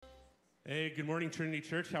Hey, good morning, Trinity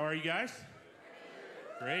Church. How are you guys?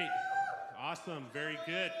 Great. Awesome. Very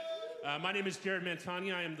good. My name is Jared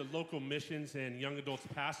Mantani. I am the local missions and young adults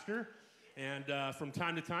pastor. And from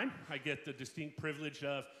time to time, I get the distinct privilege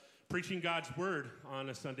of preaching God's word on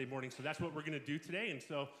a Sunday morning. So that's what we're going to do today. And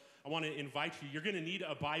so I want to invite you. You're going to need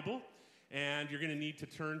a Bible, and you're going to need to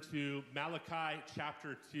turn to Malachi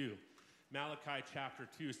chapter 2. Malachi chapter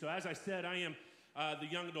 2. So as I said, I am the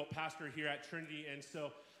young adult pastor here at Trinity, and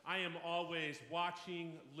so I am always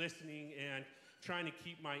watching, listening, and trying to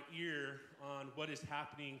keep my ear on what is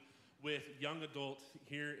happening with young adults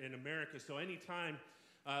here in America. So anytime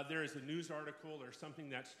there is a news article or something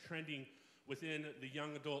that's trending within the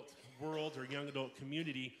young adult world or young adult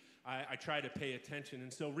community, I try to pay attention.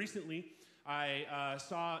 And so recently, I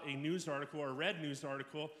saw a news article or read news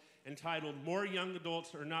article entitled, "More Young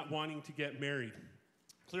Adults Are Not Wanting to Get Married."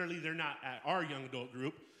 Clearly, they're not at our young adult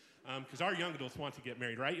group, because our young adults want to get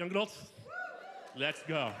married, right, young adults? Let's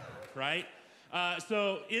go, right?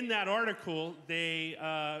 So in that article, they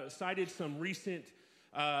cited some recent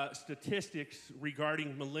statistics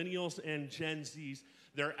regarding millennials and Gen Zs,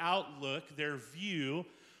 their outlook, their view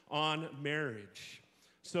on marriage.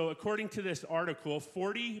 So according to this article,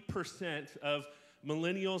 40% of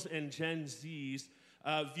millennials and Gen Zs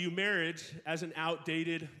view marriage as an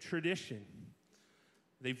outdated tradition.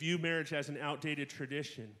 They view marriage as an outdated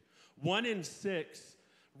tradition. 1 in 6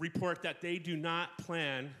 report that they do not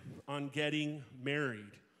plan on getting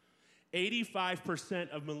married. 85%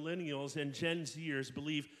 of millennials and Gen Zers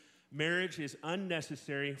believe marriage is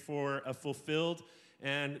unnecessary for a fulfilled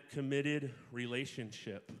and committed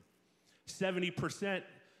relationship. 70%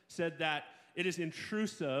 said that it is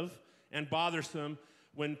intrusive and bothersome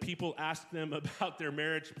when people ask them about their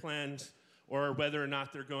marriage plans or whether or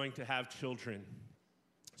not they're going to have children.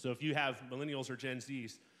 So if you have millennials or Gen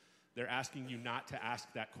Zs, they're asking you not to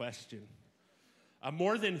ask that question.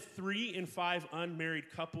 More than 3 in 5 unmarried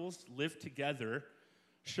couples live together,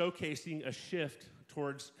 showcasing a shift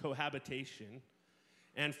towards cohabitation.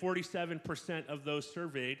 And 47% of those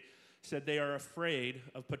surveyed said they are afraid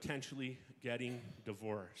of potentially getting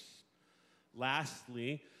divorced.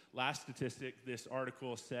 Lastly, last statistic this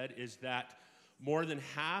article said is that more than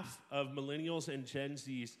half of millennials and Gen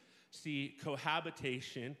Zs see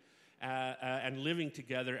cohabitation and living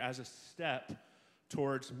together as a step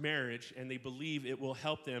towards marriage, and they believe it will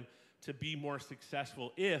help them to be more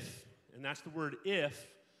successful if, and that's the word if,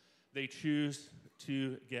 they choose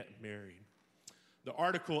to get married. The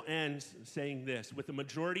article ends saying this: with the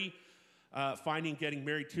majority finding getting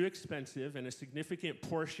married too expensive and a significant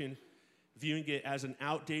portion viewing it as an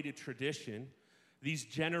outdated tradition, these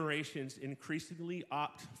generations increasingly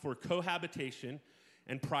opt for cohabitation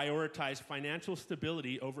and prioritize financial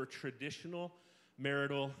stability over traditional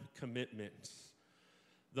marital commitments.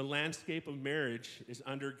 The landscape of marriage is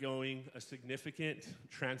undergoing a significant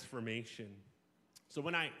transformation. So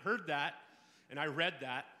when I heard that and I read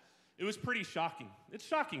that, it was pretty shocking. It's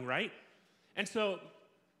shocking, right? And so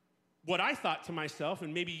what I thought to myself,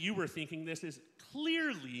 and maybe you were thinking this, is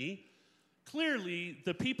clearly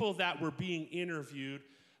the people that were being interviewed,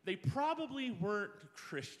 they probably weren't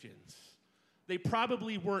Christians. They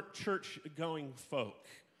probably weren't church-going folk.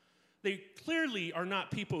 They clearly are not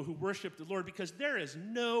people who worship the Lord, because there is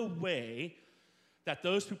no way that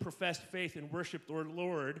those who profess faith and worship the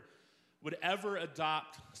Lord would ever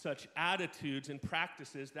adopt such attitudes and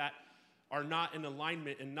practices that are not in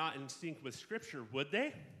alignment and not in sync with Scripture, would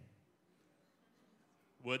they?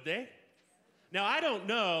 Would they? Now, I don't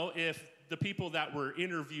know if the people that were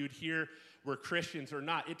interviewed here were Christians or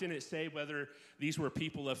not. It didn't say whether these were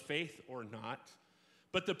people of faith or not.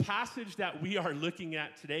 But the passage that we are looking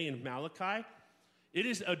at today in Malachi, it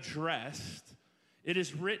is addressed. It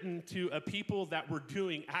is written to a people that were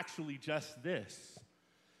doing actually just this.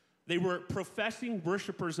 They were professing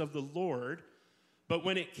worshipers of the Lord, but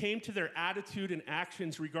when it came to their attitude and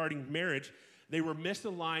actions regarding marriage, they were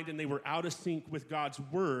misaligned and they were out of sync with God's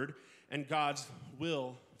word and God's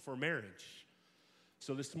will for marriage.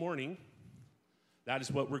 So this morning, that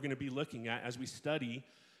is what we're going to be looking at as we study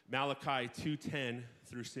Malachi 2:10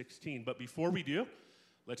 through 16. But before we do,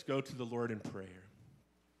 let's go to the Lord in prayer.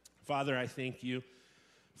 Father, I thank you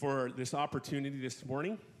for this opportunity this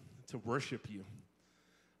morning to worship you.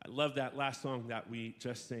 I love that last song that we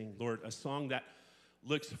just sang, Lord, a song that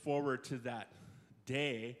looks forward to that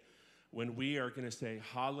day when we are going to say,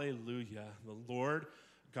 hallelujah, the Lord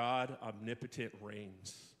God omnipotent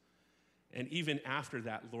reigns. And even after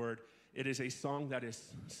that, Lord, it is a song that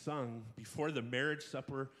is sung before the marriage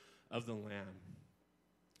supper of the Lamb,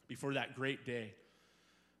 before that great day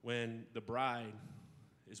when the bride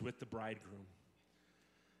is with the bridegroom.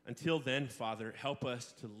 Until then, Father, help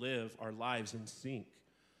us to live our lives in sync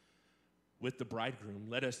with the bridegroom.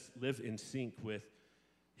 Let us live in sync with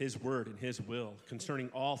his word and his will concerning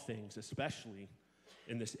all things, especially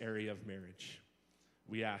in this area of marriage.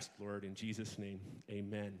 We ask, Lord, in Jesus' name,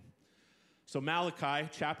 amen. So Malachi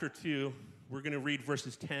chapter 2, we're going to read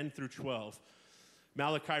verses 10 through 12.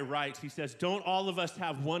 Malachi writes, he says, "Don't all of us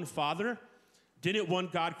have one Father? Didn't one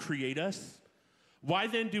God create us? Why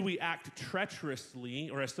then do we act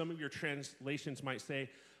treacherously," or as some of your translations might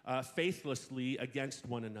say, faithlessly against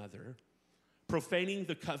one another, profaning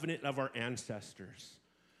the covenant of our ancestors?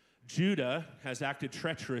 Judah has acted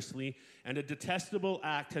treacherously, and a detestable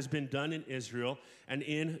act has been done in Israel and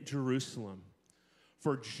in Jerusalem.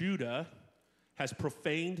 For Judah has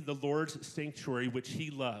profaned the Lord's sanctuary, which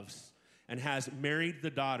he loves, and has married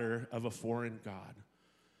the daughter of a foreign god.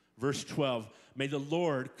 Verse 12, "May the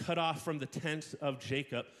Lord cut off from the tents of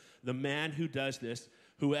Jacob the man who does this,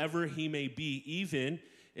 whoever he may be, even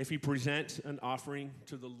if he presents an offering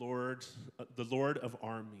to the Lord of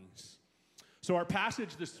armies." So our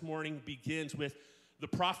passage this morning begins with the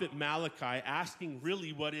prophet Malachi asking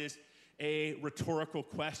really what is a rhetorical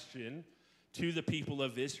question to the people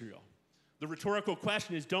of Israel. The rhetorical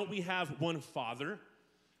question is, don't we have one Father?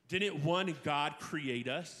 Didn't one God create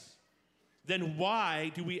us? Then why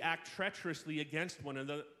do we act treacherously against one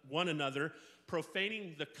another,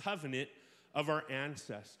 profaning the covenant of our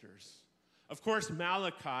ancestors? Of course,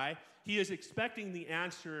 Malachi, he is expecting the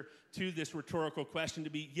answer to this rhetorical question to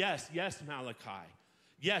be, yes, Malachi.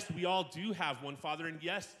 Yes, we all do have one Father, and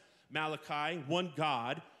yes, Malachi, one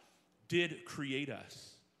God, did create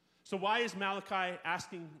us. So why is Malachi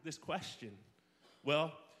asking this question?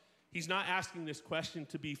 Well, he's not asking this question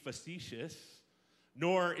to be facetious,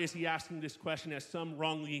 nor is he asking this question as some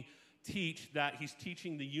wrongly teach, that he's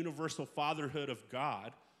teaching the universal fatherhood of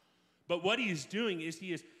God. But what he is doing is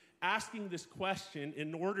he is asking this question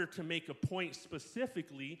in order to make a point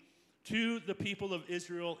specifically to the people of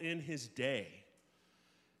Israel in his day.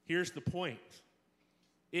 Here's the point.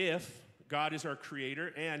 If God is our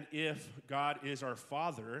creator, and if God is our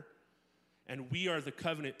Father, and we are the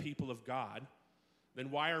covenant people of God,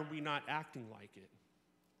 then why are we not acting like it?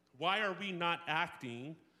 Why are we not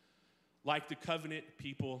acting like the covenant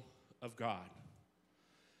people of God?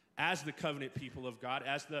 As the covenant people of God,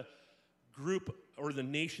 as the group or the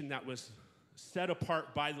nation that was set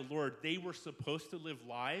apart by the Lord, they were supposed to live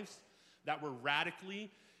lives that were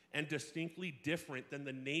radically and distinctly different than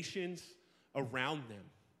the nations around them.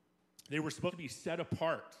 They were supposed to be set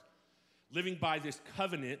apart, living by this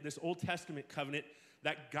covenant, this Old Testament covenant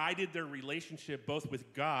that guided their relationship both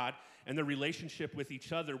with God and their relationship with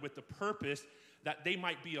each other, with the purpose that they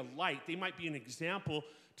might be a light, they might be an example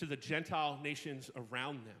to the Gentile nations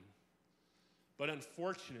around them. But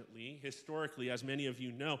unfortunately, historically, as many of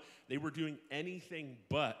you know, they were doing anything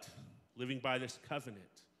but living by this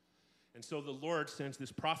covenant. And so the Lord sends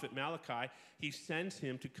this prophet Malachi. He sends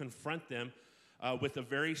him to confront them with a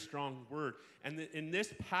very strong word. And in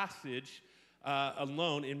this passage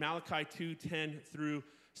alone, in Malachi 2:10 through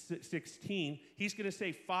 16, he's going to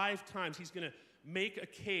say 5 times, he's going to make a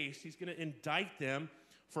case, he's going to indict them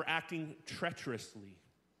for acting treacherously.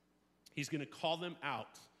 He's going to call them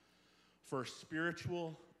out for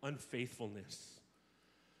spiritual unfaithfulness.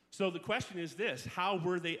 So the question is this: how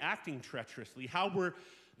were they acting treacherously? How were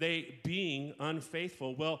they being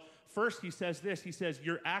unfaithful? Well, first he says this. He says,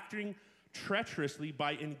 you're acting treacherously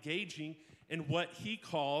by engaging in what he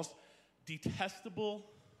calls detestable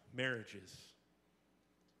marriages.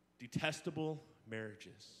 Detestable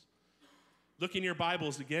marriages. Look in your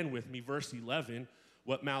Bibles again with me, verse 11,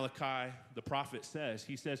 what Malachi the prophet says.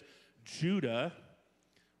 He says, Judah,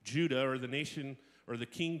 or the nation, or the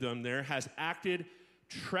kingdom there, has acted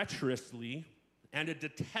treacherously, and a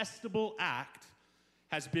detestable act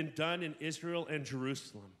has been done in Israel and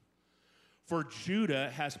Jerusalem. For Judah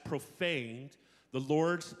has profaned the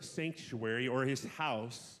Lord's sanctuary, or his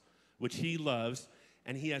house, which he loves,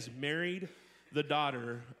 and he has married the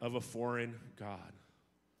daughter of a foreign god.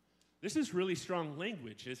 This is really strong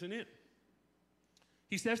language, isn't it?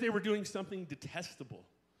 He says they were doing something detestable.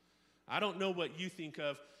 I don't know what you think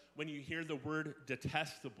of when you hear the word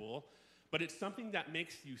detestable, but it's something that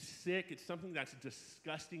makes you sick. It's something that's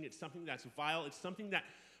disgusting. It's something that's vile. It's something that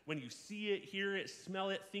when you see it, hear it, smell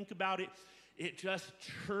it, think about it, it just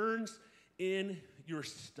churns in your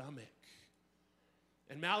stomach.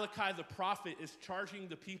 And Malachi the prophet is charging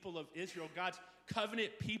the people of Israel, God's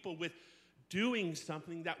covenant people, with doing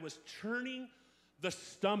something that was churning the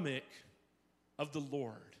stomach of the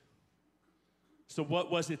Lord. So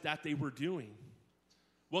what was it that they were doing?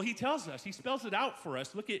 Well, he tells us, he spells it out for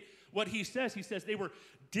us. Look at what he says. He says they were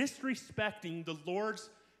disrespecting the Lord's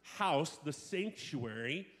house, the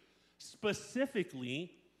sanctuary,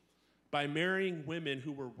 specifically by marrying women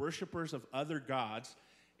who were worshipers of other gods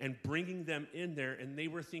and bringing them in there, and they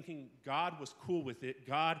were thinking God was cool with it,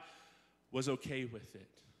 God was okay with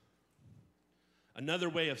it. Another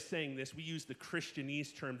way of saying this, we use the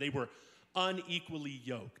Christianese term, they were unequally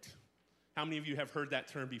yoked. How many of you have heard that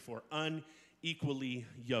term before? Unequally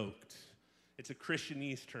yoked. It's a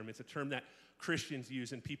Christianese term. It's a term that Christians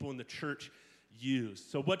use and people in the church use.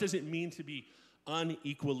 So what does it mean to be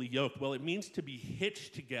unequally yoked? Well, it means to be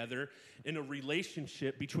hitched together in a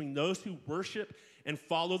relationship between those who worship and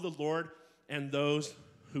follow the Lord and those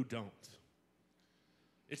who don't.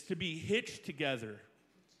 It's to be hitched together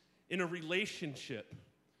in a relationship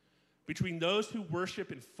between those who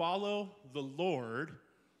worship and follow the Lord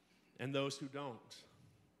and those who don't.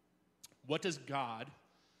 What does God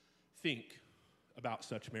think about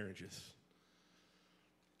such marriages?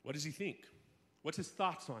 What does he think? What's his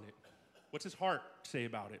thoughts on it? What's his heart say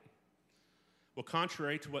about it? Well,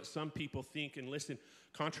 contrary to what some people think, and listen,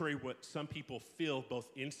 contrary to what some people feel both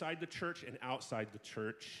inside the church and outside the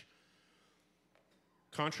church,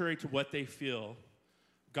 contrary to what they feel,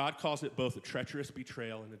 God calls it both a treacherous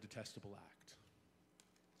betrayal and a detestable act.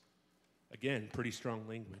 Again, pretty strong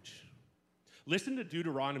language. Listen to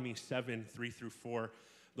Deuteronomy 7, 3-4.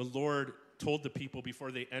 The Lord told the people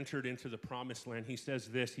before they entered into the promised land, he says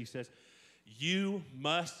this, he says, "You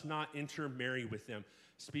must not intermarry with them."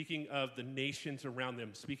 Speaking of the nations around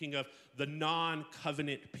them, speaking of the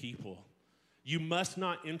non-covenant people. You must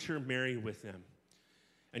not intermarry with them.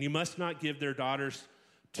 And you must not give their daughters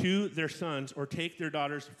to their sons or take their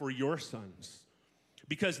daughters for your sons,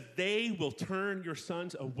 because they will turn your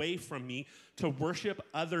sons away from me to worship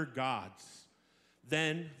other gods.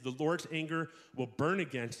 Then the Lord's anger will burn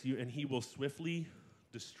against you, and he will swiftly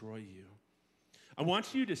destroy you. I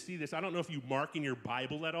want you to see this. I don't know if you mark in your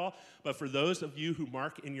Bible at all, but for those of you who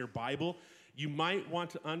mark in your Bible, you might want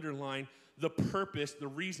to underline the purpose, the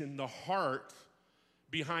reason, the heart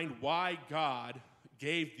behind why God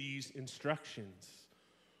gave these instructions.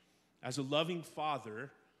 As a loving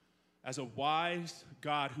father, as a wise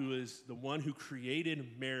God who is the one who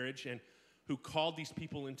created marriage and who called these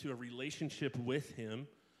people into a relationship with him,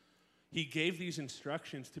 he gave these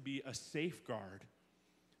instructions to be a safeguard.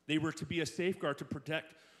 They were to be a safeguard to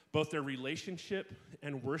protect both their relationship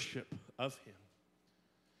and worship of him.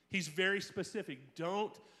 He's very specific.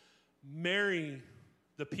 Don't marry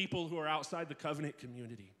the people who are outside the covenant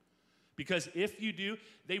community, because if you do,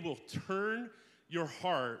 they will turn your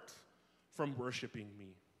heart from worshiping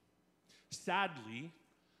me. Sadly,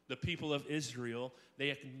 the people of Israel, they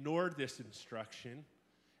ignored this instruction,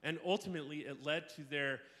 and ultimately it led to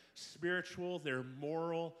their spiritual, their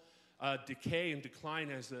moral decay and decline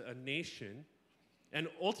as a nation. And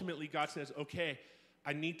ultimately God says, okay,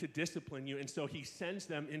 I need to discipline you. And so he sends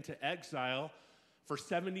them into exile for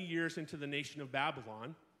 70 years into the nation of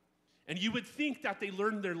Babylon. And you would think that they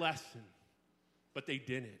learned their lesson, but they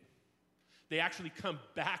didn't. They actually come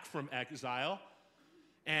back from exile.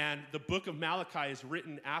 And the book of Malachi is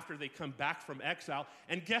written after they come back from exile.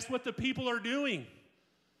 And guess what the people are doing?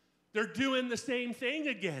 They're doing the same thing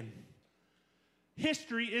again.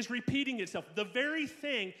 History is repeating itself. The very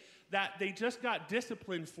thing that they just got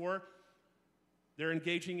disciplined for, they're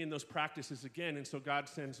engaging in those practices again. And so God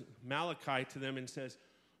sends Malachi to them and says,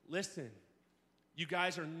 listen, you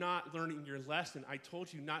guys are not learning your lesson. I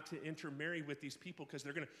told you not to intermarry with these people because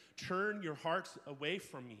they're going to turn your hearts away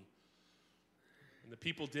from me. And the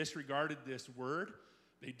people disregarded this word.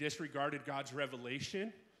 They disregarded God's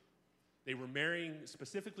revelation. They were marrying,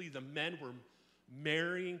 specifically the men were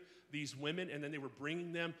marrying these women, and then they were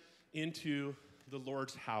bringing them into the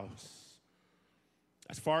Lord's house.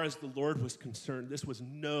 As far as the Lord was concerned, this was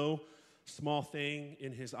no small thing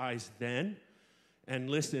in his eyes then. And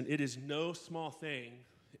listen, it is no small thing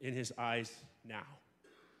in his eyes now.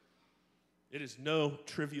 It is no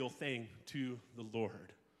trivial thing to the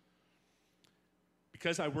Lord.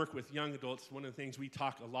 Because I work with young adults, one of the things we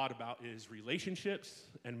talk a lot about is relationships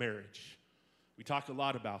and marriage. We talk a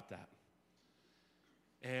lot about that.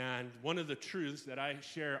 And one of the truths that I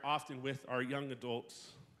share often with our young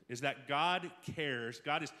adults is that God cares,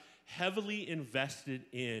 God is heavily invested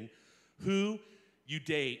in who you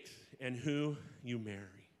date and who you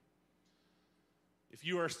marry. If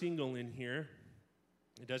you are single in here,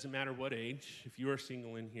 it doesn't matter what age, if you are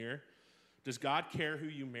single in here, does God care who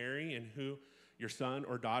you marry and who your son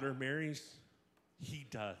or daughter marries? He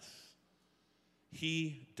does.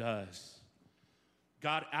 He does.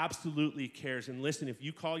 God absolutely cares. And listen, if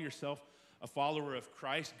you call yourself a follower of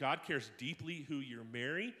Christ, God cares deeply who you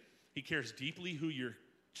marry. He cares deeply who your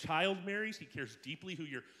child marries. He cares deeply who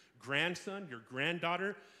your grandson, your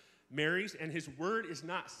granddaughter marries. And his word is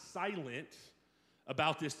not silent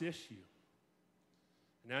about this issue.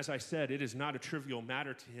 And as I said, it is not a trivial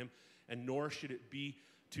matter to him, and nor should it be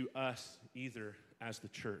to us either as the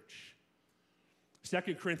church.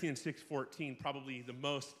 2 Corinthians 6:14, probably the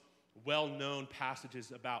most well-known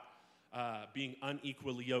passages about being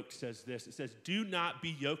unequally yoked, says this. It says, "Do not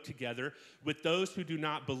be yoked together with those who do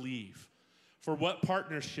not believe. For what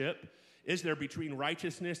partnership is there between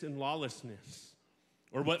righteousness and lawlessness?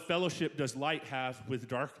 Or what fellowship does light have with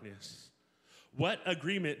darkness? What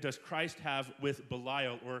agreement does Christ have with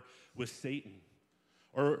Belial or with Satan?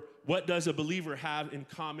 Or what does a believer have in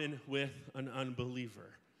common with an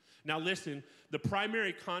unbeliever?" Now listen, the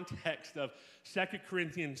primary context of 2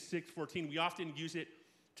 Corinthians 6:14, we often use it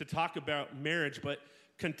to talk about marriage, but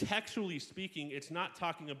contextually speaking, it's not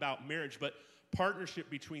talking about marriage, but partnership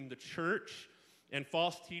between the church and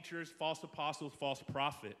false teachers, false apostles, false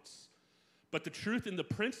prophets. But the truth and the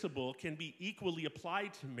principle can be equally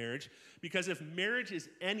applied to marriage, because if marriage is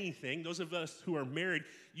anything, those of us who are married,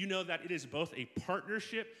 you know that it is both a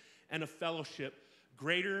partnership and a fellowship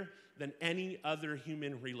greater than any other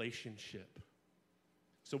human relationship.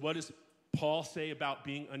 So what does Paul say about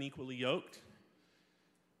being unequally yoked?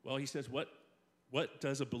 Well, he says, what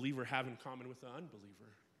does a believer have in common with an unbeliever?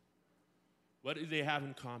 What do they have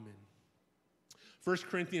in common? 1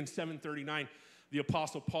 Corinthians 7:39, the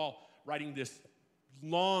Apostle Paul, writing this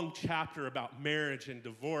long chapter about marriage and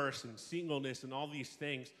divorce and singleness and all these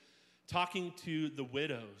things, talking to the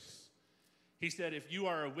widows. He said, if you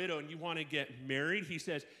are a widow and you want to get married, he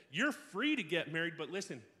says, you're free to get married, but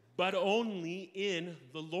listen, but only in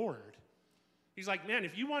the Lord. He's like, man,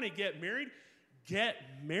 if you want to get married.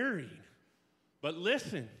 But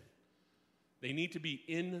listen, they need to be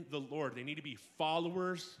in the Lord. They need to be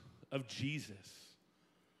followers of Jesus.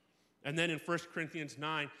 And then in 1 Corinthians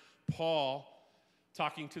 9, Paul,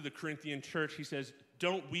 talking to the Corinthian church, he says,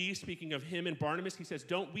 don't we, speaking of him and Barnabas, he says,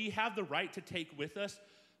 don't we have the right to take with us,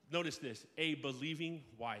 notice this, a believing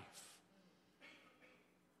wife?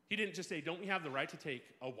 He didn't just say, don't we have the right to take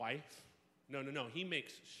a wife? No. He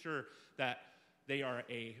makes sure that they are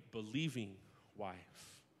a believing wife.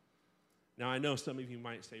 Now, I know some of you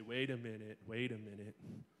might say, wait a minute.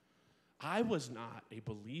 I was not a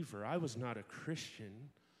believer. I was not a Christian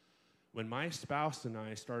when my spouse and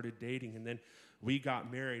I started dating, and then we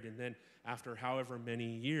got married, and then after however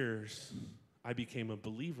many years, I became a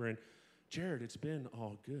believer. And Jared, it's been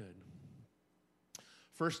all good.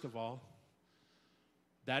 First of all,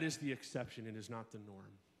 that is the exception. It is not the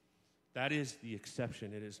norm. That is the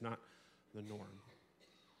exception. It is not the norm.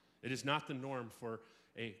 It is not the norm for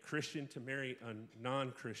a Christian to marry a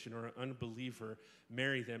non-Christian or an unbeliever,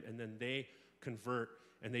 marry them, and then they convert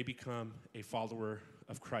and they become a follower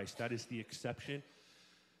of Christ. That is the exception.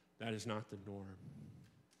 That is not the norm.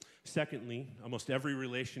 Secondly, almost every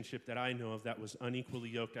relationship that I know of that was unequally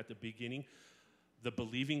yoked at the beginning, the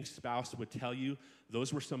believing spouse would tell you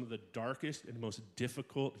those were some of the darkest and most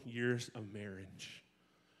difficult years of marriage.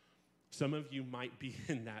 Some of you might be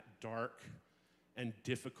in that dark and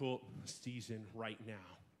difficult season right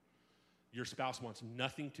now. Your spouse wants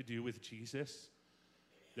nothing to do with Jesus.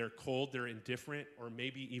 They're cold, they're indifferent, or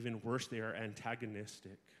maybe even worse, they are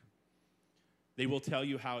antagonistic. They will tell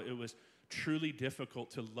you how it was truly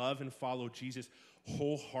difficult to love and follow Jesus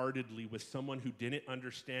wholeheartedly with someone who didn't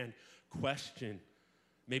understand, questioned,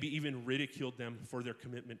 maybe even ridiculed them for their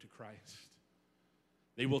commitment to Christ.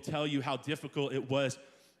 They will tell you how difficult it was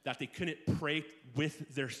that they couldn't pray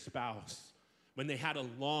with their spouse when they had a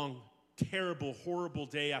long, terrible, horrible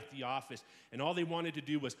day at the office, and all they wanted to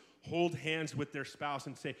do was hold hands with their spouse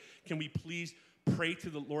and say, can we please pray to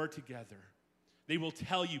the Lord together? They will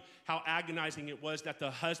tell you how agonizing it was that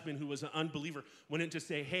the husband, who was an unbeliever, went in to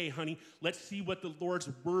say, hey, honey, let's see what the Lord's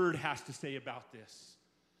word has to say about this.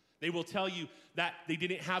 They will tell you that they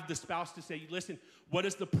didn't have the spouse to say, listen, what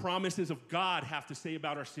does the promises of God have to say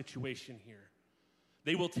about our situation here?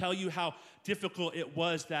 They will tell you how difficult it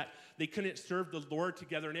was that they couldn't serve the Lord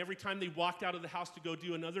together. And every time they walked out of the house to go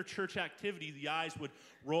do another church activity, the eyes would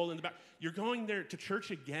roll in the back. You're going there to church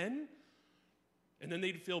again? And then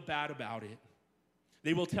they'd feel bad about it.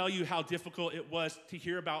 They will tell you how difficult it was to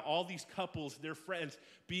hear about all these couples, their friends,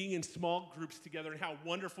 being in small groups together, and how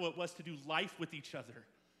wonderful it was to do life with each other.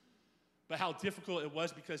 But how difficult it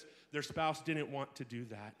was because their spouse didn't want to do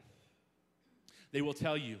that. They will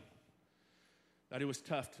tell you that it was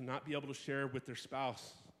tough to not be able to share with their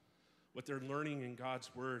spouse what they're learning in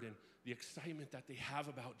God's word and the excitement that they have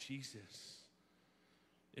about Jesus.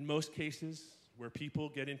 In most cases, where people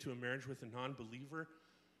get into a marriage with a non-believer,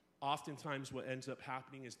 oftentimes what ends up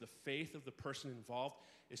happening is the faith of the person involved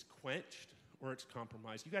is quenched or it's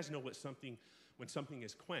compromised. You guys know when something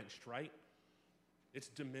is quenched, right? It's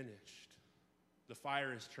diminished. The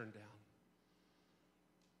fire is turned down.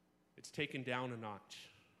 It's taken down a notch.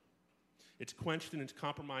 It's quenched and it's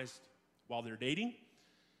compromised while they're dating,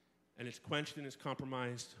 and it's quenched and it's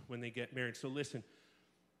compromised when they get married. So listen,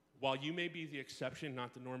 while you may be the exception,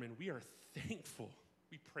 not the norm, and we are thankful,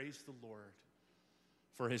 we praise the Lord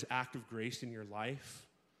for his act of grace in your life,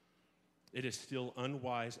 it is still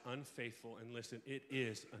unwise, unfaithful, and listen, it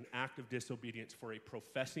is an act of disobedience for a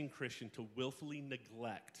professing Christian to willfully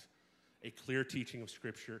neglect a clear teaching of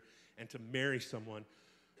Scripture and to marry someone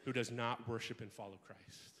who does not worship and follow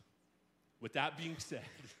Christ. With that being said,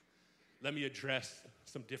 let me address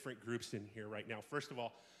some different groups in here right now. First of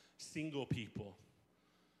all, single people.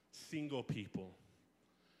 Single people.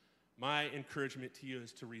 My encouragement to you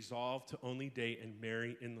is to resolve to only date and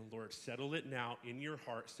marry in the Lord. Settle it now in your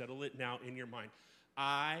heart. Settle it now in your mind.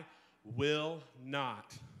 I will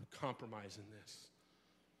not compromise in this.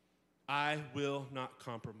 I will not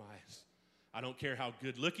compromise. I don't care how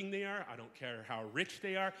good looking they are. I don't care how rich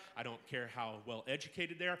they are. I don't care how well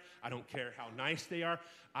educated they are. I don't care how nice they are.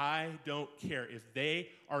 I don't care. If they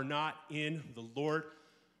are not in the Lord,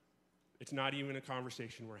 it's not even a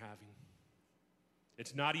conversation we're having.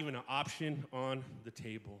 It's not even an option on the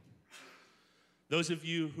table. Those of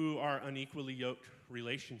you who are unequally yoked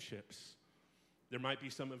relationships, there might be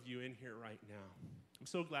some of you in here right now. I'm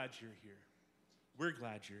so glad you're here. We're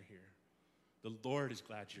glad you're here. The Lord is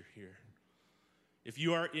glad you're here. If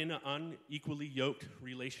you are in an unequally yoked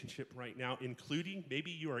relationship right now, including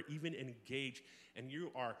maybe you are even engaged and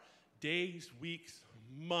you are days, weeks,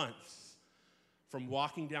 months from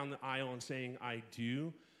walking down the aisle and saying, I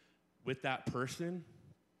do, with that person,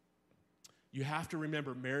 you have to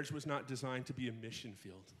remember marriage was not designed to be a mission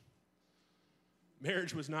field.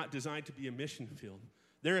 Marriage was not designed to be a mission field.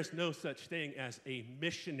 There is no such thing as a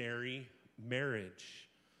missionary marriage.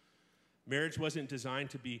 Marriage wasn't designed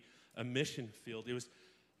to be a mission field. It was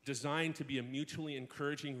designed to be a mutually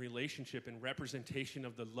encouraging relationship and representation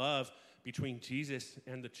of the love between Jesus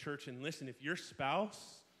and the church. And listen, if your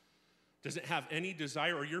spouse doesn't have any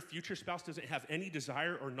desire, or your future spouse doesn't have any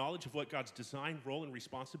desire or knowledge of what God's design, role, and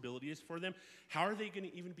responsibility is for them, how are they going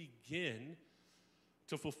to even begin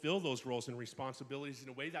to fulfill those roles and responsibilities in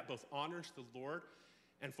a way that both honors the Lord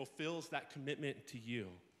and fulfills that commitment to you?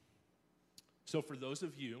 So for those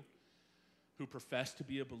of you who profess to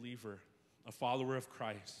be a believer, a follower of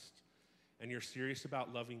Christ, and you're serious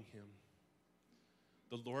about loving him,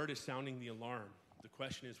 the Lord is sounding the alarm. The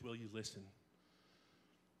question is, will you listen?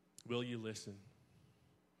 Will you listen?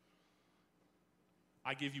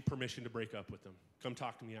 I give you permission to break up with them. Come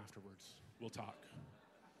talk to me afterwards. We'll talk.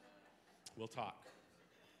 We'll talk.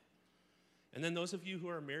 And then those of you who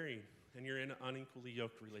are married and you're in an unequally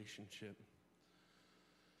yoked relationship,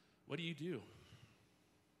 what do you do?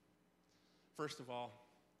 First of all,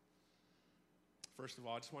 I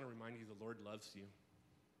just want to remind you the Lord loves you.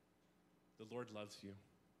 The Lord loves you.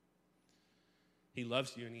 He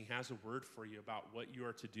loves you, and he has a word for you about what you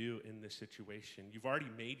are to do in this situation. You've already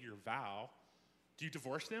made your vow. Do you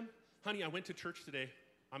divorce them? Honey, I went to church today.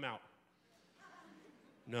 I'm out.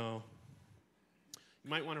 No. You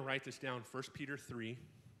might want to write this down, 1 Peter 3,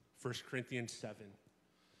 1 Corinthians 7.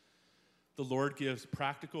 The Lord gives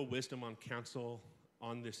practical wisdom on counsel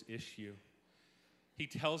on this issue. He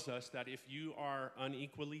tells us that if you are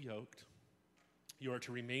unequally yoked, you are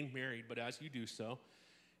to remain married, but as you do so,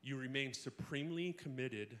 you remain supremely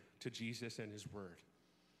committed to Jesus and his word.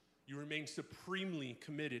 You remain supremely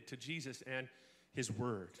committed to Jesus and his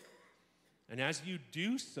word. And as you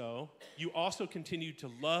do so, you also continue to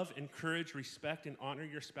love, encourage, respect, and honor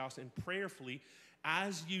your spouse. And prayerfully,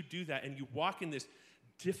 as you do that, and you walk in this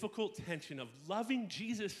difficult tension of loving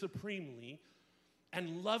Jesus supremely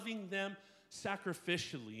and loving them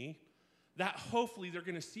sacrificially, that hopefully they're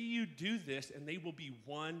going to see you do this and they will be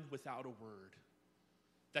one without a word.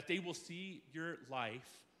 That they will see your life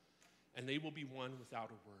and they will be one without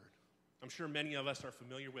a word. I'm sure many of us are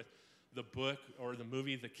familiar with the book or the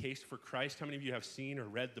movie, The Case for Christ. How many of you have seen or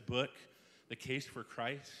read the book, The Case for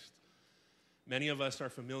Christ? Many of us are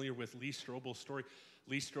familiar with Lee Strobel's story.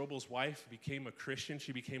 Lee Strobel's wife became a Christian.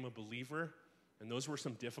 She became a believer, and those were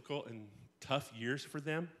some difficult and tough years for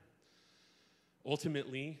them.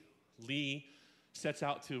 Ultimately, Lee sets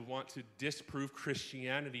out to want to disprove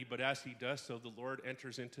Christianity, but as he does so, the Lord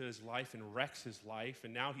enters into his life and wrecks his life,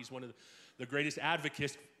 and now he's one of the greatest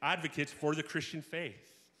advocates for the Christian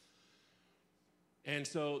faith. And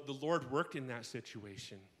so the Lord worked in that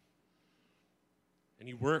situation. And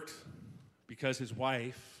he worked because his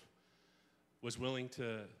wife was willing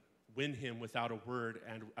to win him without a word,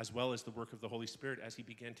 and as well as the work of the Holy Spirit as he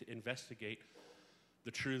began to investigate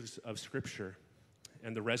the truths of Scripture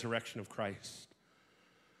and the resurrection of Christ.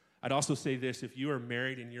 I'd also say this: if you are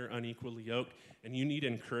married and you're unequally yoked and you need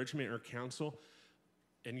encouragement or counsel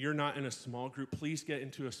and you're not in a small group, please get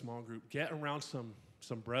into a small group. Get around some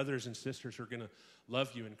brothers and sisters who are going to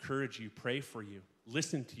love you, encourage you, pray for you,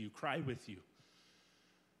 listen to you, cry with you,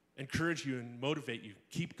 encourage you and motivate you.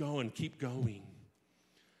 Keep going, keep going.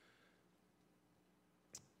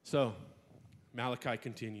 So Malachi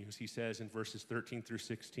continues. He says in verses 13 through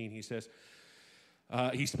 16, he says,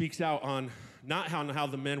 he speaks out on not how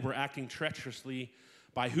the men were acting treacherously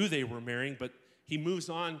by who they were marrying, but he moves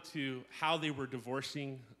on to how they were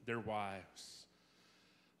divorcing their wives.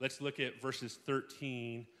 Let's look at verses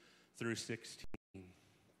 13 through 16.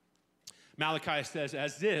 Malachi says,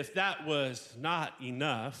 as if that was not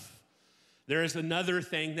enough, there is another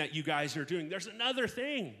thing that you guys are doing. There's another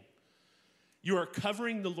thing. You are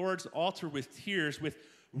covering the Lord's altar with tears, with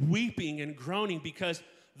weeping and groaning, because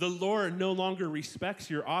the Lord no longer respects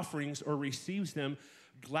your offerings or receives them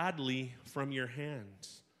gladly from your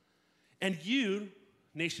hands. And you,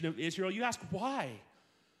 nation of Israel, you ask, why?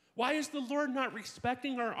 Why is the Lord not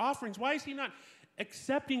respecting our offerings? Why is he not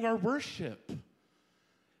accepting our worship?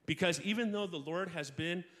 Because even though the Lord has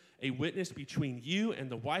been a witness between you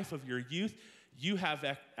and the wife of your youth, you have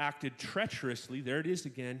acted treacherously. There it is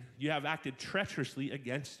again. You have acted treacherously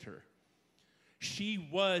against her. She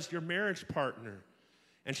was your marriage partner,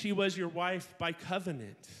 and she was your wife by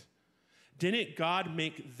covenant. Didn't God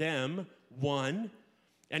make them one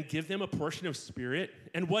and give them a portion of spirit?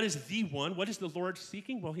 And what is the one? What is the Lord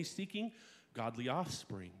seeking? Well, he's seeking godly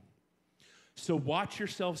offspring. So watch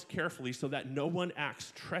yourselves carefully so that no one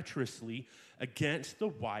acts treacherously against the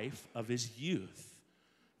wife of his youth.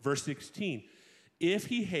 Verse 16, if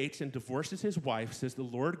he hates and divorces his wife, says the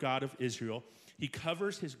Lord God of Israel, he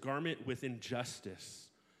covers his garment with injustice,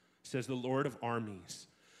 says the Lord of armies.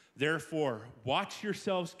 Therefore, watch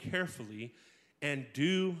yourselves carefully and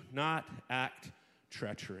do not act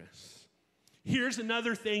treacherous. Here's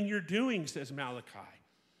another thing you're doing, says Malachi.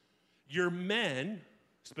 Your men,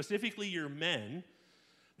 specifically your men,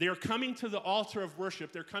 they are coming to the altar of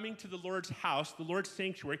worship. They're coming to the Lord's house, the Lord's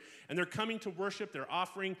sanctuary, and they're coming to worship. They're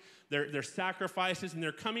offering their sacrifices, and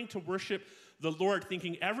they're coming to worship the Lord,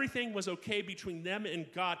 thinking everything was okay between them and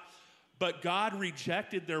God. But God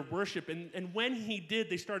rejected their worship, and when he did,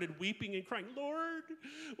 they started weeping and crying, Lord,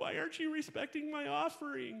 why aren't you respecting my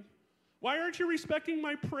offering? Why aren't you respecting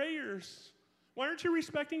my prayers? Why aren't you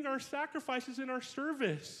respecting our sacrifices and our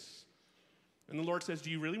service? And the Lord says, do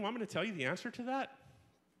you really want me to tell you the answer to that?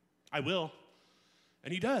 I will.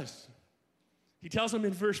 And he does. He tells them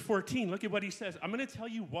in verse 14, look at what he says. I'm going to tell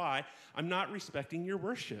you why I'm not respecting your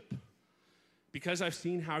worship. Because I've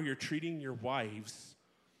seen how you're treating your wives.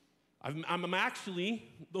 I'm actually,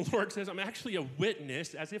 the Lord says, I'm actually a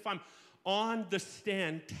witness, as if I'm on the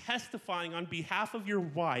stand testifying on behalf of your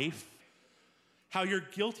wife, how you're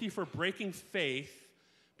guilty for breaking faith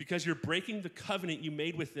because you're breaking the covenant you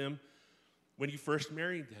made with them when you first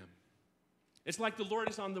married them. It's like the Lord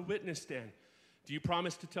is on the witness stand. Do you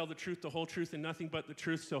promise to tell the truth, the whole truth, and nothing but the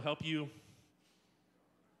truth, so help you?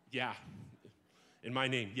 Yeah. In my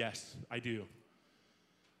name, yes, I do.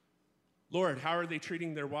 Lord, how are they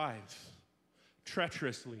treating their wives?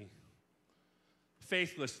 Treacherously,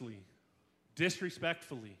 faithlessly,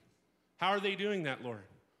 disrespectfully. How are they doing that, Lord?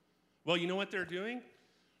 Well, you know what they're doing?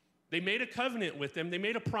 They made a covenant with them. They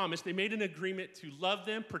made a promise. They made an agreement to love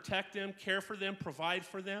them, protect them, care for them, provide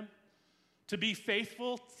for them, to be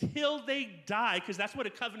faithful till they die, because that's what a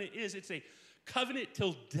covenant is. It's a covenant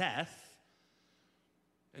till death,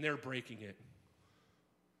 and they're breaking it.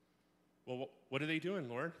 Well, what are they doing,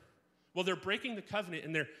 Lord? Well, they're breaking the covenant,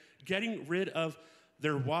 and they're getting rid of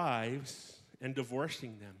their wives and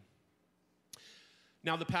divorcing them.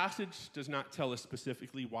 Now, the passage does not tell us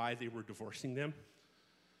specifically why they were divorcing them.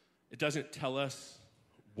 It doesn't tell us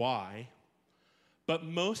why, but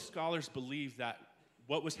most scholars believe that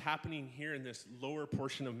what was happening here in this lower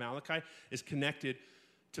portion of Malachi is connected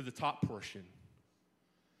to the top portion.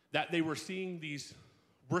 That they were seeing these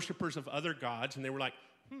worshipers of other gods, and they were like,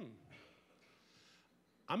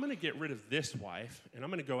 I'm going to get rid of this wife, and I'm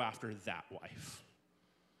going to go after that wife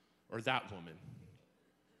or that woman.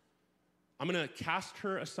 I'm going to cast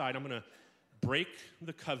her aside. I'm going to break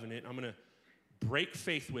the covenant. I'm going to break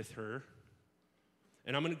faith with her,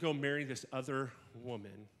 and I'm going to go marry this other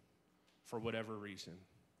woman for whatever reason.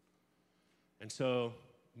 And so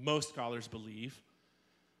most scholars believe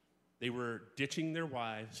They were ditching their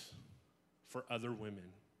wives for other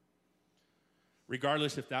women.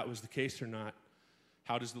 Regardless if that was the case or not,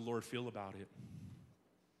 how does the Lord feel about it?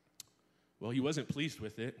 Well, he wasn't pleased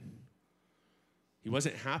with it. He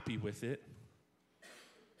wasn't happy with it.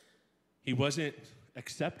 He wasn't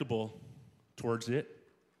acceptable towards it.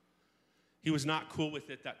 He was not cool with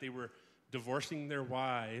it that they were divorcing their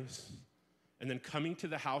wives and then coming to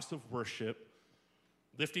the house of worship,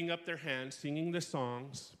 lifting up their hands, singing the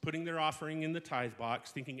songs, putting their offering in the tithe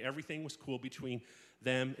box, thinking everything was cool between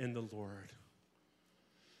them and the Lord.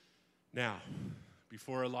 Now,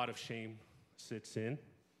 before a lot of shame sits in,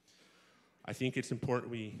 I think it's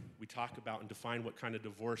important we talk about and define what kind of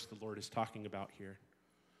divorce the Lord is talking about here.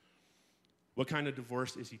 What kind of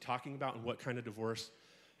divorce is he talking about, and what kind of divorce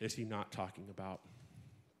is he not talking about?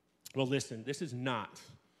 Well, listen, this is not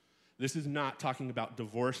talking about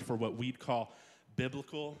divorce for what we'd call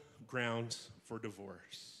biblical grounds for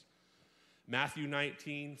divorce. Matthew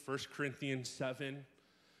 19, 1 Corinthians 7,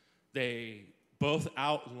 they both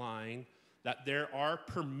outline that there are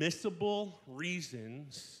permissible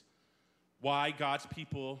reasons why God's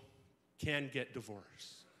people can get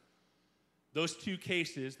divorced. Those two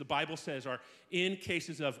cases, the Bible says, are in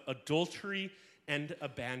cases of adultery and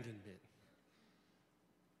abandonment.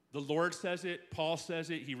 The Lord says it, Paul says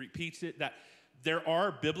it, he repeats it, that there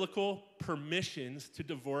are biblical permissions to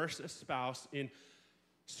divorce a spouse in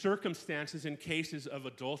circumstances, in cases of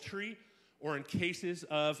adultery or in cases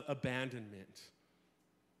of abandonment.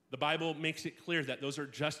 The Bible makes it clear that those are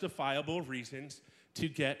justifiable reasons to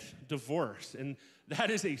get divorced. And that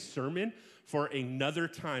is a sermon for another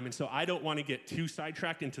time. And so I don't want to get too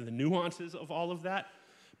sidetracked into the nuances of all of that.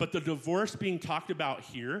 But the divorce being talked about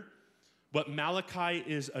here, what Malachi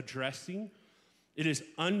is addressing, it is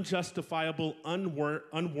unjustifiable,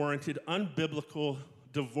 unwarranted, unbiblical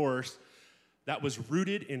divorce that was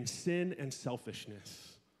rooted in sin and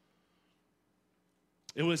selfishness.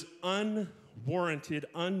 It was unwarranted,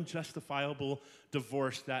 unjustifiable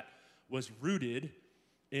divorce that was rooted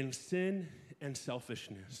in sin and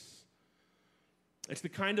selfishness. It's the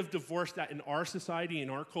kind of divorce that in our society, in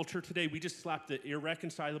our culture today, we just slap the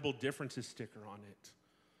irreconcilable differences sticker on it.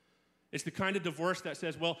 It's the kind of divorce that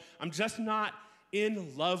says, well, I'm just not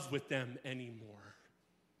in love with them anymore.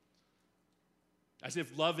 As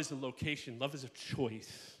if love is a location, love is a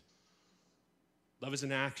choice. Love is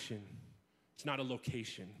an action. It's not a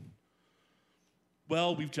location.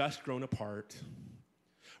 Well, we've just grown apart.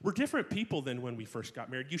 We're different people than when we first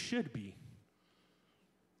got married. You should be.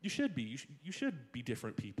 You should be. You should be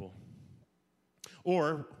different people.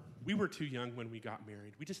 Or we were too young when we got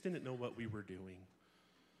married. We just didn't know what we were doing.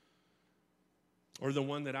 Or the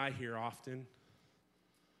one that I hear often,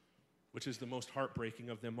 which is the most heartbreaking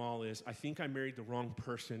of them all, is, I think I married the wrong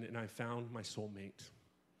person and I found my soulmate.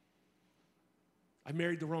 I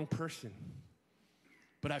married the wrong person,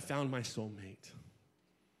 but I found my soulmate.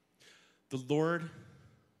 The Lord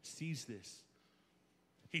sees this.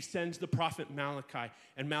 He sends the prophet Malachi,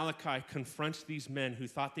 and Malachi confronts these men who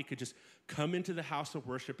thought they could just come into the house of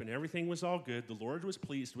worship and everything was all good. The Lord was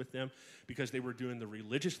pleased with them because they were doing the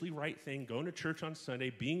religiously right thing, going to church on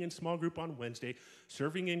Sunday, being in small group on Wednesday,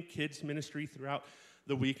 serving in kids ministry throughout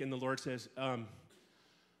the week, and the Lord says,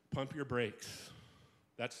 pump your brakes.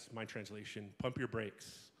 That's my translation, pump your brakes.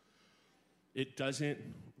 It doesn't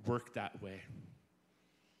work that way.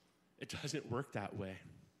 It doesn't work that way.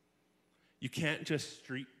 You can't just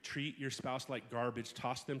treat your spouse like garbage,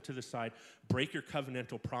 toss them to the side, break your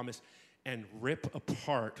covenantal promise, and rip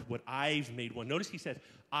apart what I've made one. Notice he says,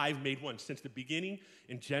 I've made one. Since the beginning,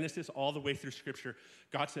 in Genesis, all the way through Scripture,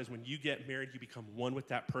 God says when you get married, you become one with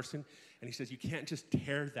that person. And he says you can't just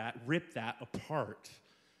tear that, rip that apart,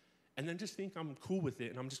 and then just think I'm cool with it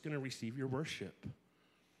and I'm just going to receive your worship.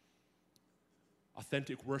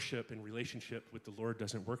 Authentic worship and relationship with the Lord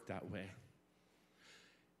doesn't work that way.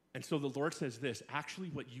 And so the Lord says this, actually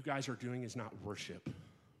what you guys are doing is not worship.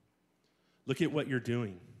 Look at what you're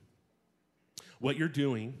doing. What you're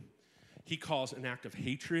doing, he calls an act of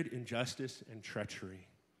hatred, injustice, and treachery.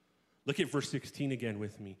 Look at verse 16 again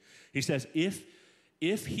with me. He says, if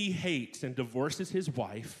he hates and divorces his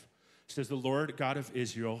wife, says the Lord God of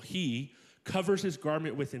Israel, he covers his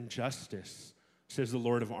garment with injustice, says the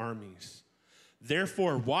Lord of armies.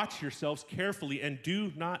 Therefore, watch yourselves carefully and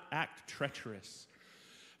do not act treacherous.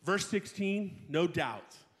 Verse 16, no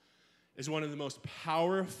doubt, is one of the most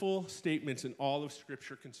powerful statements in all of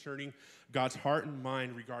Scripture concerning God's heart and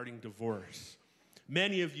mind regarding divorce.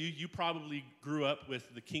 Many of you probably grew up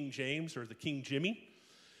with the King James or the King Jimmy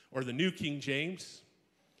or the New King James.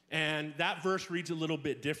 And that verse reads a little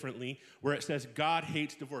bit differently, where it says, God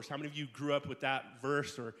hates divorce. How many of you grew up with that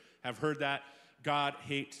verse or have heard that? God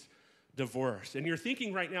hates divorce. And you're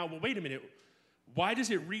thinking right now, well, wait a minute. Why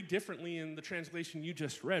does it read differently in the translation you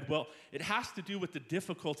just read? Well, it has to do with the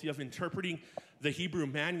difficulty of interpreting the Hebrew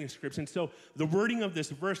manuscripts. And so the wording of this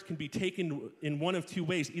verse can be taken in one of two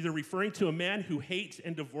ways, either referring to a man who hates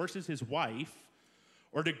and divorces his wife,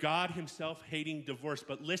 or to God himself hating divorce.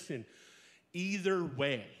 But listen, either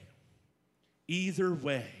way,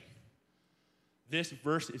 this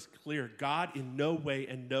verse is clear. God in no way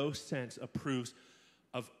and no sense approves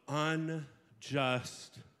of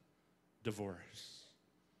unjust divorce.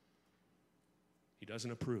 He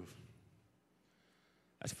doesn't approve.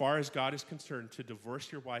 As far as God is concerned, to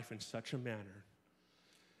divorce your wife in such a manner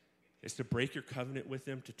is to break your covenant with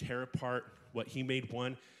him, to tear apart what he made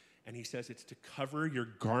one, and he says it's to cover your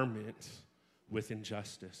garment with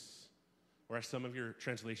injustice, or as some of your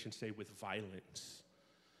translations say, with violence.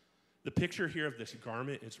 The picture here of this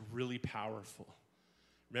garment is really powerful.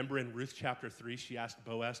 Remember in Ruth chapter 3, she asked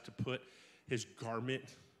Boaz to put his garment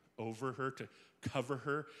over her, to cover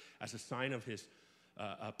her as a sign of his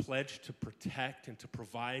pledge to protect and to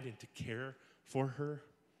provide and to care for her.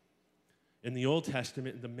 In the Old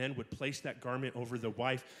Testament, the men would place that garment over the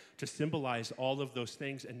wife to symbolize all of those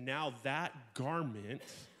things. And now that garment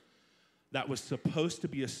that was supposed to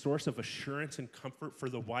be a source of assurance and comfort for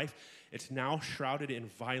the wife, it's now shrouded in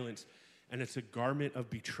violence, and it's a garment of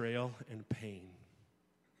betrayal and pain.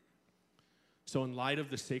 So in light of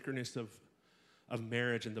the sacredness of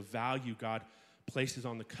marriage and the value God places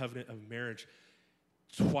on the covenant of marriage,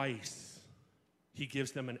 twice he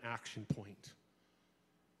gives them an action point.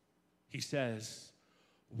 He says,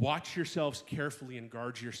 watch yourselves carefully and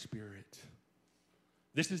guard your spirit.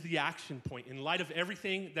 This is the action point. In light of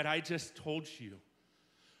everything that I just told you,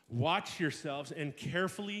 watch yourselves and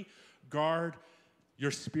carefully guard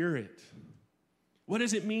your spirit. What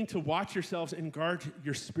does it mean to watch yourselves and guard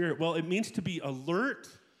your spirit? Well, it means to be alert.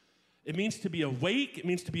 It means to be awake. It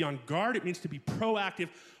means to be on guard. It means to be proactive,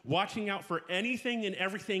 watching out for anything and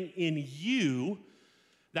everything in you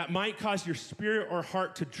that might cause your spirit or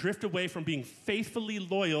heart to drift away from being faithfully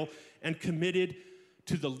loyal and committed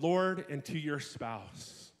to the Lord and to your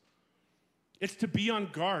spouse. It's to be on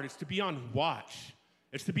guard. It's to be on watch.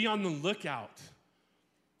 It's to be on the lookout.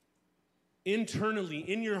 Internally,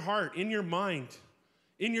 in your heart, in your mind,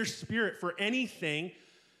 in your spirit, for anything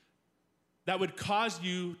that would cause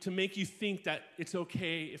you to make you think that it's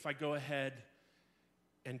okay if I go ahead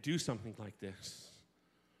and do something like this.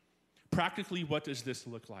 Practically, what does this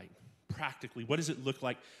look like? Practically, what does it look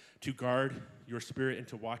like to guard your spirit and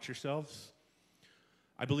to watch yourselves?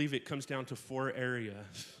 I believe it comes down to 4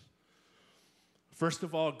 areas. First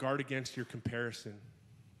of all, guard against your comparison.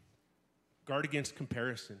 Guard against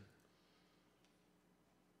comparison.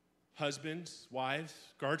 Husbands, wives,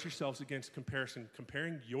 guard yourselves against comparison,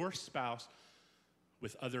 comparing your spouse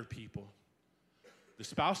with other people. The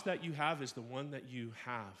spouse that you have is the one that you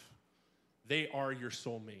have. They are your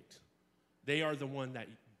soulmate. They are the one that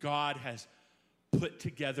God has put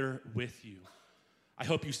together with you. I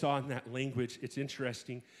hope you saw in that language, it's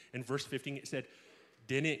interesting. In verse 15, it said,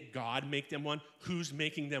 didn't God make them one? Who's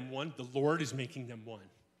making them one? The Lord is making them one.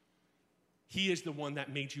 He is the one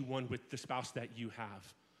that made you one with the spouse that you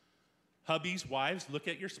have. Hubbies, wives, look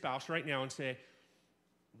at your spouse right now and say,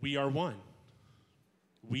 we are one.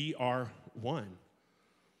 We are one.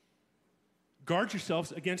 Guard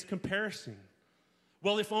yourselves against comparison.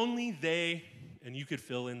 Well, if only they, and you could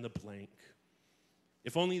fill in the blank.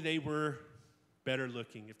 If only they were better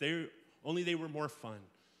looking. If only they were more fun.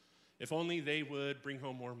 If only they would bring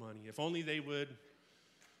home more money. If only they would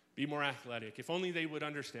be more athletic. If only they would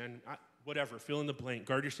understand, whatever, fill in the blank.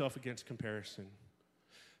 Guard yourself against comparison.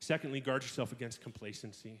 Secondly, guard yourself against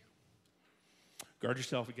complacency. Guard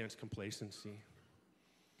yourself against complacency.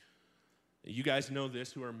 You guys know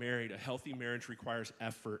this who are married. A healthy marriage requires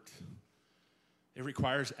effort. It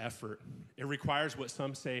requires effort. It requires what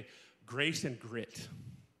some say, grace and grit.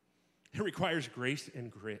 It requires grace and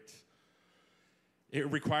grit.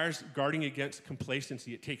 It requires guarding against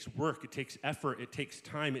complacency. It takes work. It takes effort. It takes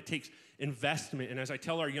time. It takes investment. And as I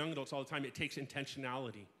tell our young adults all the time, it takes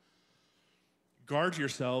intentionality. Guard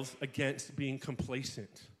yourselves against being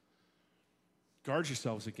complacent. Guard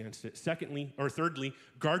yourselves against it. Thirdly,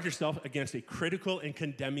 guard yourself against a critical and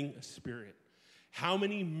condemning spirit. How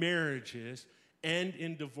many marriages end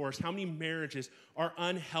in divorce? How many marriages are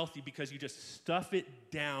unhealthy because you just stuff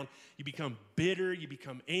it down? You become bitter, you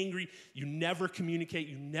become angry, you never communicate,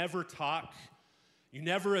 you never talk, you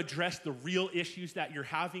never address the real issues that you're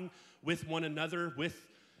having with one another, with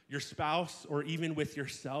your spouse, or even with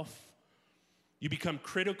yourself, you become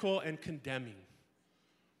critical and condemning.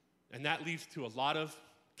 And that leads to a lot of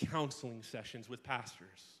counseling sessions with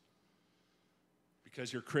pastors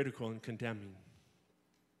because you're critical and condemning.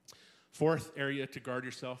 Fourth area to guard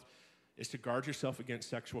yourself is to guard yourself against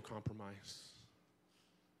sexual compromise.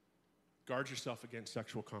 Guard yourself against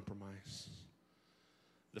sexual compromise.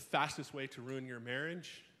 The fastest way to ruin your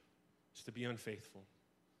marriage is to be unfaithful.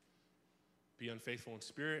 Be unfaithful in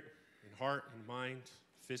spirit, in heart, in mind,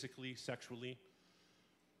 physically, sexually.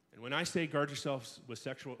 And when I say guard yourselves with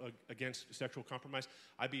against sexual compromise,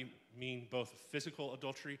 I mean both physical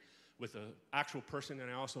adultery with an actual person,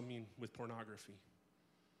 and I also mean with pornography.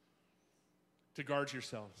 To guard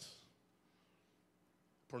yourselves.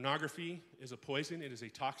 Pornography is a poison. It is a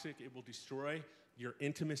toxic. It will destroy your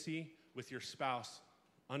intimacy with your spouse,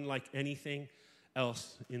 unlike anything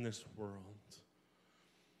else in this world.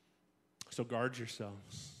 So guard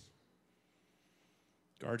yourselves.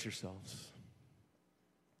 Guard yourselves.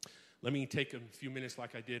 Let me take a few minutes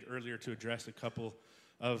like I did earlier to address a couple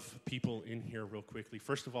of people in here real quickly.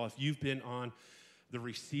 First of all, if you've been on the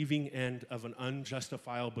receiving end of an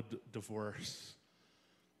unjustifiable divorce,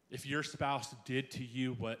 if your spouse did to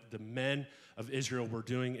you what the men of Israel were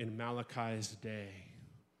doing in Malachi's day,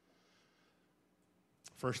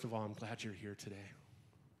 first of all, I'm glad you're here today.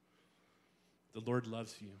 The Lord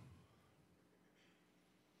loves you.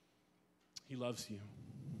 He loves you.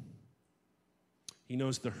 He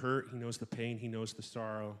knows the hurt, he knows the pain, he knows the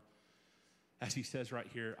sorrow. As he says right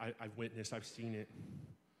here, I've witnessed, I've seen it.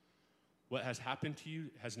 What has happened to you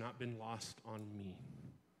has not been lost on me.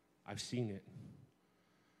 I've seen it.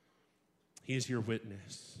 He is your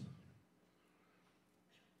witness.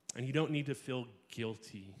 And you don't need to feel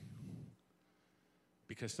guilty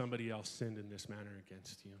because somebody else sinned in this manner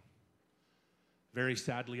against you. Very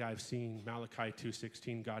sadly, I've seen Malachi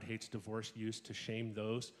 2:16, God hates divorce, used to shame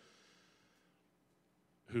those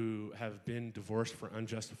who have been divorced for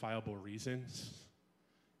unjustifiable reasons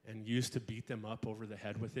and used to beat them up over the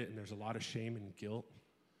head with it, and there's a lot of shame and guilt.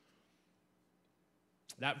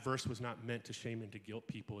 That verse was not meant to shame and to guilt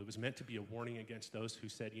people. It was meant to be a warning against those who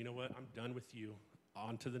said, you know what, I'm done with you,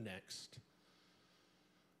 on to the next,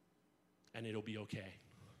 and it'll be okay.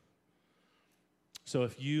 So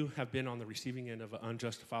if you have been on the receiving end of an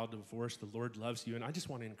unjustified divorce, the Lord loves you. And I just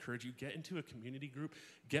want to encourage you, get into a community group,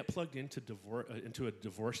 get plugged into a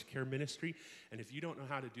divorce care ministry. And if you don't know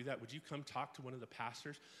how to do that, would you come talk to one of the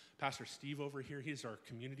pastors? Pastor Steve over here, he's our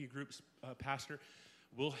community group's pastor.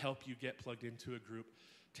 We'll help you get plugged into a group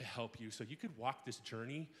to help you. So you could walk this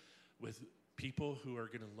journey with people who are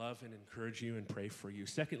going to love and encourage you and pray for you.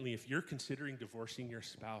 Secondly, if you're considering divorcing your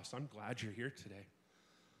spouse, I'm glad you're here today.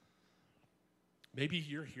 Maybe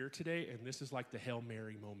you're here today and this is like the Hail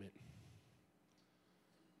Mary moment.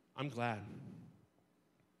 I'm glad.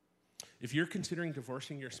 If you're considering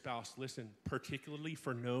divorcing your spouse, listen, particularly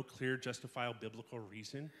for no clear, justifiable biblical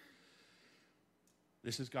reason,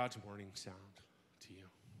 this is God's warning sound to you.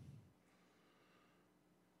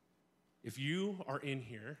 If you are in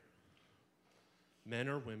here, men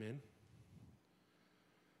or women,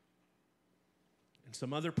 and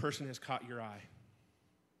some other person has caught your eye,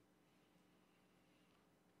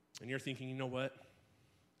 and you're thinking, you know what?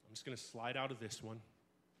 I'm just going to slide out of this one,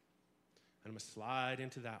 and I'm going to slide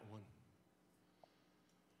into that one.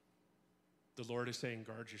 The Lord is saying,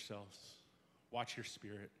 guard yourselves. Watch your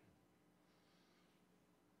spirit.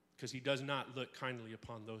 Because he does not look kindly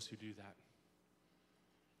upon those who do that.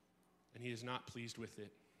 And he is not pleased with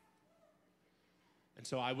it. And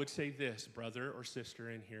so I would say this, brother or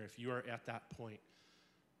sister in here, if you are at that point,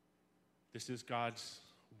 this is God's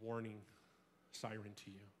warning siren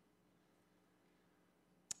to you.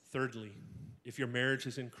 Thirdly, if your marriage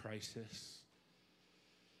is in crisis,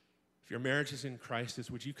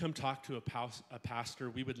 would you come talk to a pastor?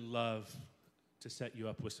 We would love to set you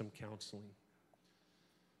up with some counseling.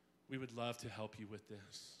 We would love to help you with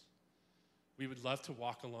this. We would love to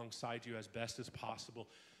walk alongside you as best as possible,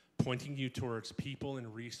 pointing you towards people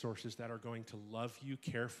and resources that are going to love you,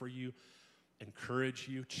 care for you, encourage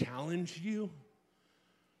you, challenge you,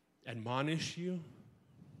 admonish you.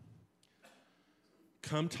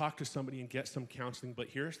 Come talk to somebody and get some counseling. But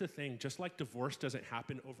here's the thing, just like divorce doesn't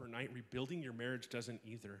happen overnight, rebuilding your marriage doesn't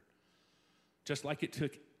either. Just like it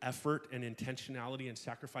took effort and intentionality and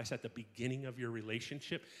sacrifice at the beginning of your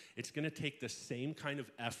relationship, it's going to take the same kind of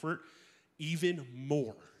effort, even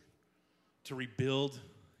more, to rebuild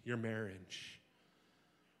your marriage.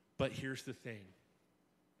 But here's the thing.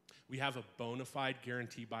 We have a bona fide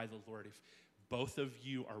guarantee by the Lord. If both of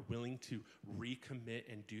you are willing to recommit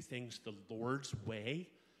and do things the Lord's way,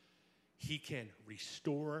 He can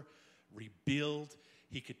restore, rebuild.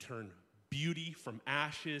 He could turn beauty from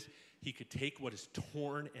ashes. He could take what is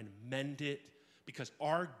torn and mend it, because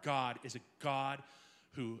our God is a God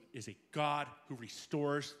who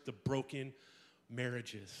restores the broken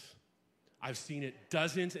marriages. I've seen it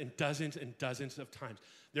dozens and dozens and dozens of times.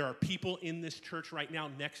 There are people in this church right now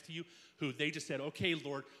next to you who they just said, okay,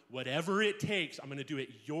 Lord, whatever it takes, I'm going to do it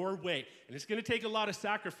your way. And it's going to take a lot of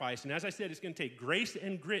sacrifice. And as I said, it's going to take grace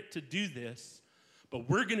and grit to do this, but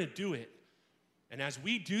we're going to do it. And as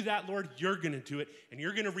we do that, Lord, you're going to do it, and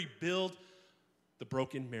you're going to rebuild the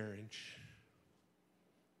broken marriage.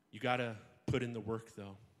 You got to put in the work,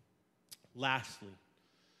 though. Lastly,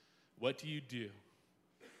 what do you do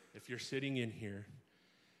if you're sitting in here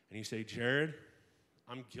and you say, Jared,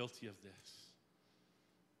 I'm guilty of this.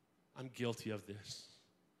 I'm guilty of this.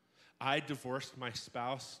 I divorced my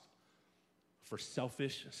spouse for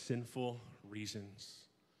selfish, sinful reasons.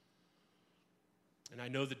 And I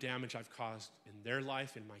know the damage I've caused in their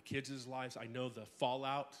life, in my kids' lives. I know the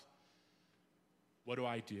fallout. What do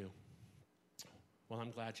I do? Well,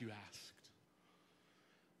 I'm glad you asked.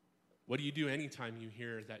 What do you do anytime you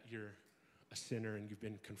hear that you're a sinner and you've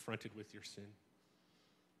been confronted with your sin?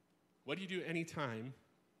 What do you do anytime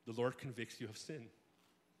the Lord convicts you of sin?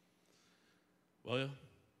 Well,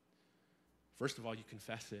 first of all, you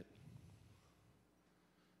confess it.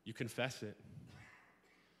 You confess it.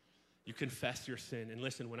 You confess your sin. And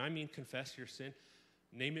listen, when I mean confess your sin,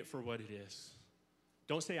 name it for what it is.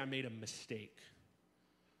 Don't say I made a mistake.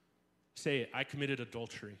 Say it, I committed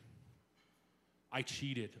adultery. I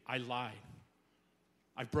cheated. I lied.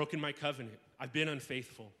 I've broken my covenant. I've been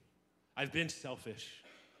unfaithful. I've been selfish.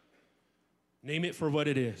 Name it for what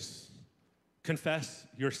it is. Confess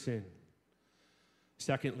your sin.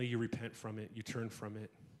 Secondly, you repent from it. You turn from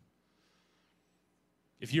it.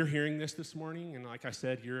 If you're hearing this morning, and like I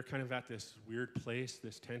said, you're kind of at this weird place,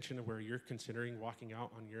 this tension of where you're considering walking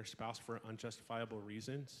out on your spouse for unjustifiable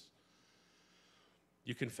reasons,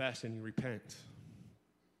 you confess and you repent.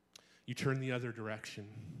 You turn the other direction.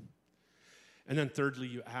 And then thirdly,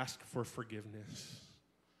 you ask for forgiveness.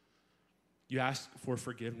 You ask for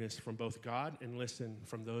forgiveness from both God and, listen,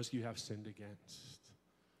 from those you have sinned against.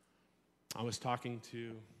 I was talking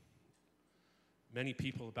to many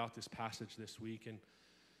people about this passage this week, and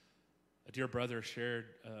a dear brother shared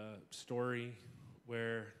a story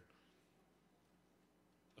where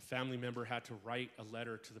a family member had to write a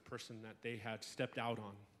letter to the person that they had stepped out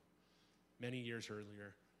on many years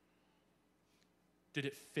earlier. Did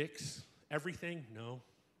it fix everything? No.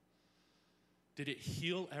 Did it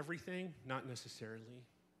heal everything? Not necessarily.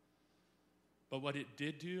 But what it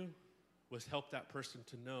did do was help that person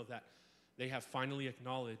to know that they have finally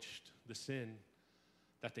acknowledged the sin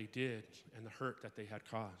that they did and the hurt that they had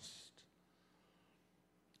caused.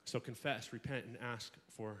 So confess, repent, and ask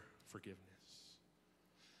for forgiveness.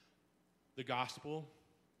 The gospel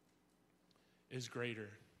is greater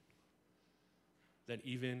than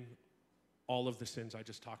even all of the sins I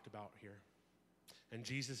just talked about here. And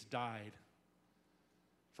Jesus died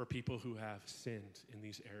for people who have sinned in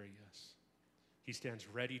these areas. He stands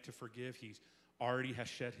ready to forgive. He already has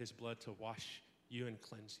shed his blood to wash you and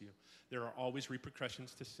cleanse you. There are always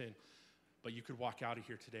repercussions to sin, but you could walk out of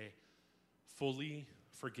here today fully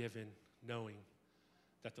forgiven, knowing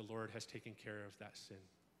that the Lord has taken care of that sin.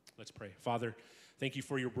 Let's pray. Father, thank you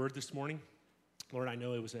for your word this morning. Lord, I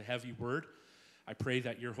know it was a heavy word. I pray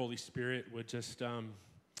that your Holy Spirit would just,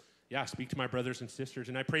 speak to my brothers and sisters.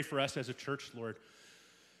 And I pray for us as a church, Lord.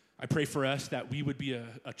 I pray for us that we would be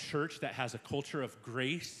a church that has a culture of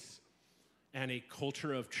grace and a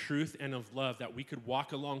culture of truth and of love, that we could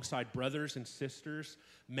walk alongside brothers and sisters,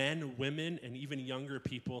 men, women, and even younger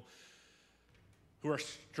people who are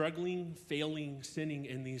struggling, failing, sinning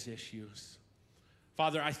in these issues.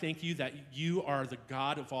 Father, I thank you that you are the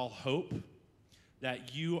God of all hope,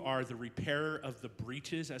 that you are the repairer of the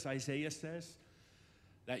breaches, as Isaiah says,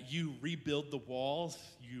 that you rebuild the walls,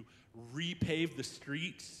 you repave the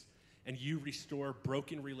streets, and you restore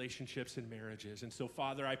broken relationships and marriages. And so,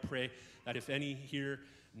 Father, I pray that if any here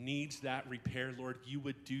needs that repair, Lord, you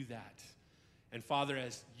would do that. And Father,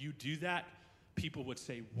 as you do that, people would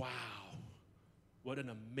say, wow, what an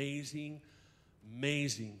amazing,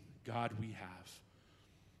 amazing God we have.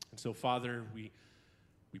 And so, Father, we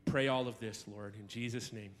pray all of this, Lord, in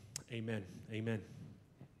Jesus' name. Amen. Amen.